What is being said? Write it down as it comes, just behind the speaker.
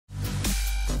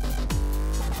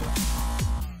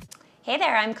Hey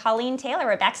there, I'm Colleen Taylor.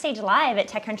 We're Backstage Live at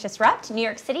TechCrunch Disrupt, New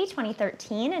York City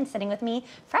 2013, and sitting with me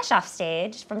fresh off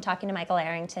stage from talking to Michael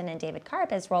Arrington and David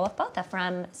Karp is Roelof Botha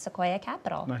from Sequoia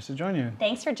Capital. Nice to join you.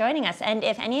 Thanks for joining us. And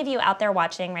if any of you out there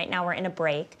watching right now, we're in a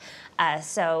break.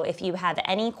 So if you have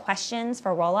any questions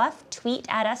for Roelof, tweet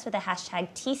at us with the hashtag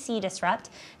TCDisrupt,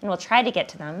 and we'll try to get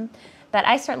to them. But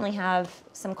I certainly have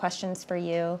some questions for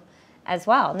you as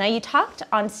well. Now, you talked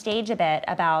on stage a bit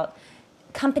about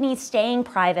companies staying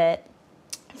private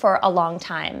for a long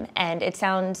time, and it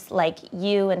sounds like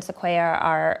you and Sequoia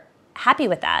are happy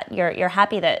with that. You're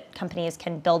happy that companies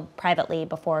can build privately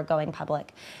before going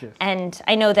public. Yes. And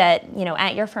I know that, you know,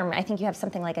 at your firm, I think you have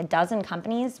something like a dozen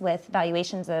companies with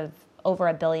valuations of over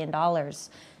 $1 billion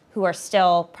who are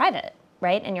still private,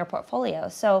 right, in your portfolio.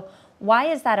 So why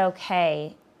is that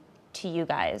okay to you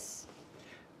guys?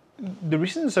 The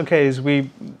reason it's okay is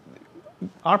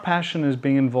our passion is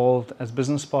being involved as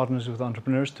business partners with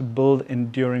entrepreneurs to build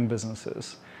enduring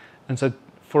businesses. And so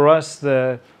for us,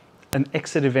 an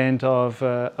exit event of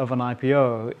an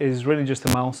IPO is really just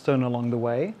a milestone along the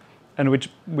way, and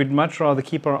which we'd much rather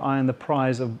keep our eye on the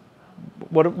prize of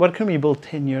what can we build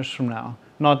 10 years from now,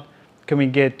 not can we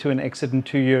get to an exit in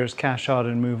 2 years, cash out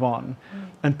and move on.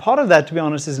 And part of that, to be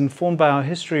honest, is informed by our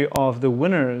history of the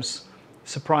winners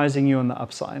surprising you on the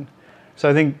upside. So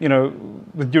I think, you know,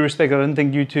 with due respect, I don't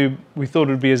think YouTube, we thought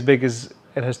it would be as big as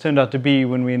it has turned out to be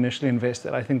when we initially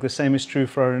invested. I think the same is true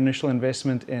for our initial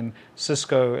investment in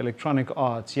Cisco, Electronic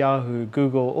Arts, Yahoo,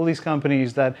 Google, all these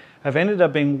companies that have ended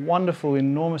up being wonderful,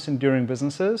 enormous, enduring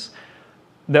businesses.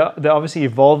 They obviously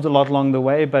evolved a lot along the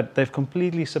way, but they've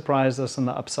completely surprised us on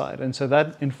the upside. And so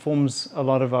that informs a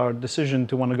lot of our decision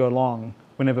to want to go long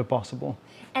whenever possible.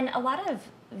 And a lot of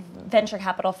venture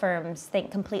capital firms think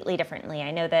completely differently.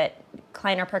 I know that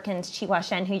Kleiner Perkins, Chi-Hua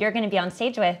Shen, who you're going to be on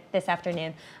stage with this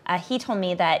afternoon, he told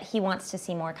me that he wants to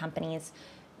see more companies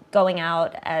going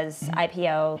out as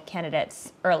IPO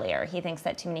candidates earlier. He thinks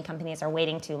that too many companies are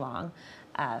waiting too long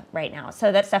right now.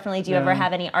 So that's definitely, do you ever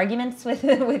have any arguments with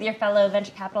your fellow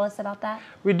venture capitalists about that?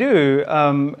 We do,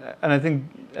 and I think,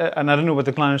 and I don't know what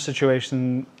the Kleiner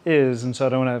situation is, and so I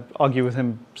don't want to argue with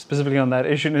him specifically on that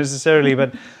issue necessarily,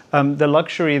 but the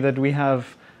luxury that we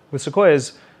have with Sequoia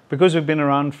is because we've been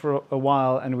around for a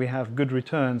while and we have good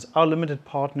returns, our limited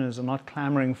partners are not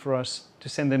clamoring for us to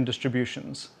send them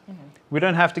distributions. We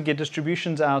don't have to get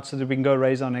distributions out so that we can go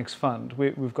raise our next fund.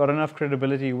 We've got enough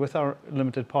credibility with our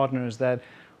limited partners that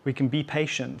we can be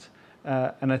patient.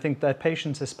 And I think that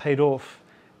patience has paid off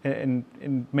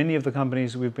in many of the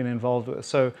companies we've been involved with.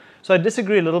 So I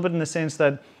disagree a little bit in the sense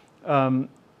that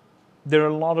there are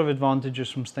a lot of advantages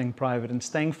from staying private and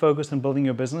staying focused on building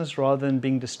your business rather than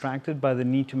being distracted by the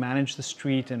need to manage the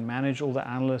street and manage all the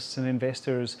analysts and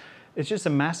investors. It's just a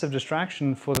massive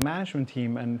distraction for the management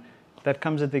team, and that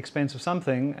comes at the expense of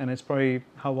something, and it's probably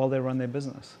how well they run their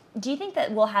business. Do you think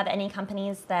that we'll have any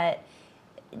companies that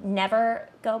never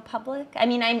go public? I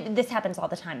mean, this happens all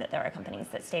the time that there are companies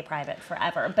that stay private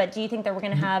forever, but do you think that we're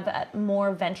going to have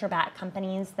more venture-backed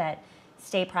companies that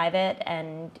stay private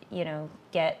and, you know,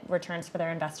 get returns for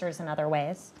their investors in other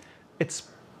ways? It's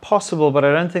possible, but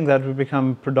I don't think that would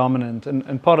become predominant.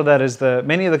 And part of that is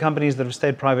many of the companies that have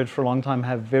stayed private for a long time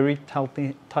have very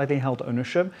tightly held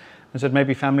ownership. And so it may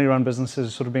be family-run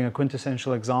businesses sort of being a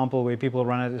quintessential example where people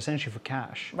run it essentially for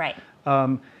cash. Right.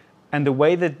 And the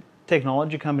way that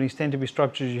technology companies tend to be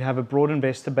structured, you have a broad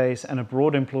investor base and a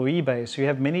broad employee base. So you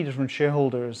have many different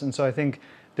shareholders. And so I think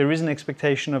there is an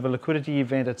expectation of a liquidity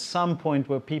event at some point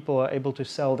where people are able to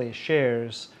sell their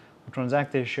shares or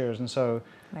transact their shares. And so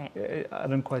I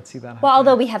don't quite see that happening. Well,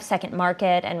 although we have Second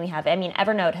Market and we have, I mean,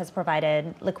 Evernote has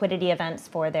provided liquidity events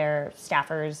for their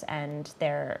staffers and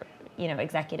their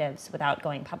executives without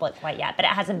going public quite yet, but it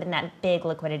hasn't been that big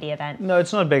liquidity event. No,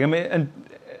 it's not big. I mean, and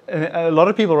a lot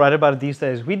of people write about it these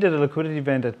days. We did a liquidity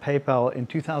event at PayPal in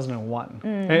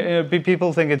 2001.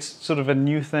 People think it's sort of a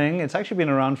new thing. It's actually been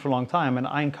around for a long time, and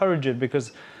I encourage it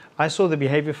because I saw the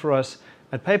behavior for us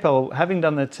at PayPal, having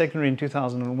done that secondary in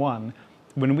 2001,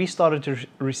 when we started to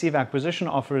receive acquisition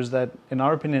offers that, in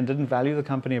our opinion, didn't value the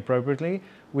company appropriately,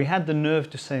 we had the nerve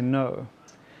to say no.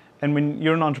 And when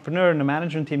you're an entrepreneur and a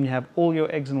management team, you have all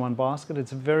your eggs in one basket,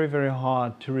 it's very, very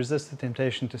hard to resist the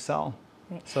temptation to sell.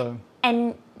 Right. So.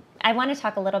 And I want to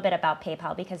talk a little bit about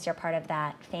PayPal because you're part of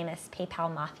that famous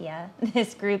PayPal mafia,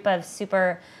 this group of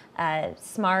super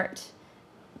smart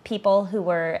people who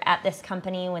were at this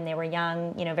company when they were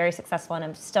young, very successful, and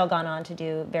have still gone on to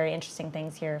do very interesting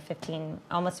things here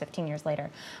almost 15 years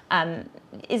later.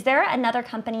 Is there another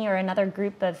company or another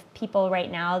group of people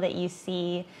right now that you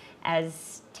see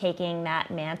as taking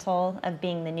that mantle of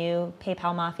being the new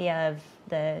PayPal mafia of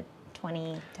the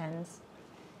 2010s?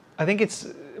 I think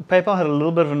PayPal had a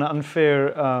little bit of an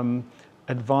unfair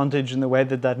advantage in the way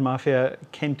that mafia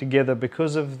came together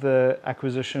because of the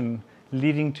acquisition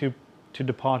leading to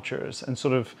departures, and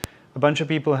sort of a bunch of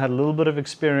people had a little bit of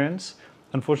experience.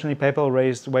 Unfortunately, PayPal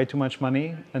raised way too much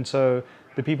money, and so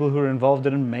the people who were involved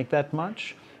didn't make that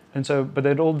much. And so, but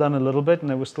they'd all done a little bit, and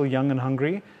they were still young and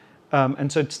hungry.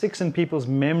 And so it sticks in people's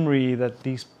memory that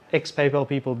these ex-PayPal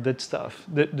people did stuff.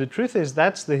 The truth is,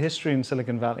 that's the history in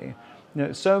Silicon Valley.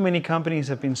 So many companies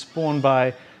have been spawned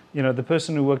by, the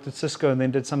person who worked at Cisco and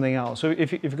then did something else. So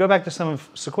if you go back to some of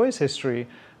Sequoia's history,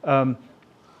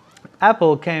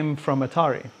 Apple came from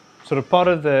Atari. Sort of part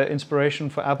of the inspiration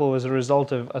for Apple was a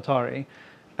result of Atari.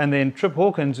 And then Trip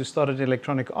Hawkins, who started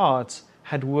Electronic Arts,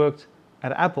 had worked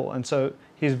at Apple. And so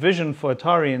his vision for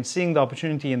Atari and seeing the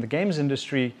opportunity in the games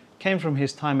industry came from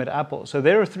his time at Apple. So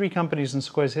there are 3 companies in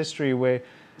Sequoia's history where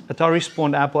Atari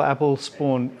spawned Apple, Apple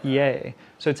spawned EA.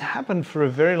 So it's happened for a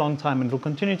very long time, and it will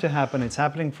continue to happen. It's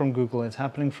happening from Google, it's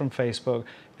happening from Facebook,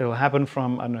 it'll happen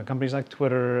from, I don't know, companies like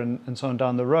Twitter and so on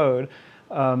down the road.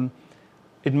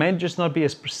 It may just not be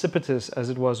as precipitous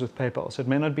as it was with PayPal, so it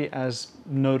may not be as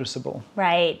noticeable.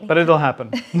 Right. But it'll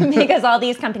happen. Because all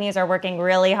these companies are working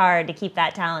really hard to keep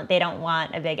that talent. They don't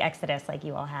want a big exodus like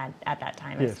you all had at that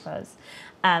time, yes. I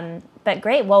suppose. But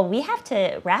great. Well, we have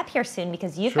to wrap here soon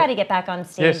because you've got to get back on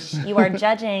stage. Yes. You are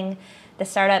judging the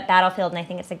Startup Battlefield, and I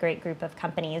think it's a great group of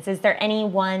companies. Is there any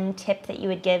one tip that you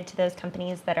would give to those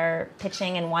companies that are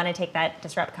pitching and want to take that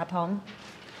Disrupt Cup home?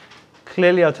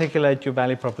 Clearly articulate your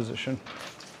value proposition.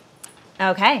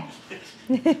 Okay.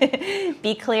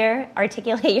 Be clear,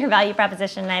 articulate your value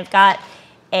proposition. I've got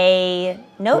a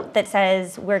note that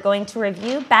says we're going to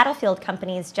review Battlefield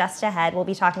companies just ahead. We'll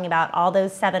be talking about all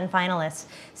those 7 finalists.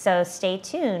 So stay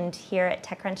tuned here at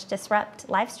TechCrunch Disrupt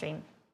livestream.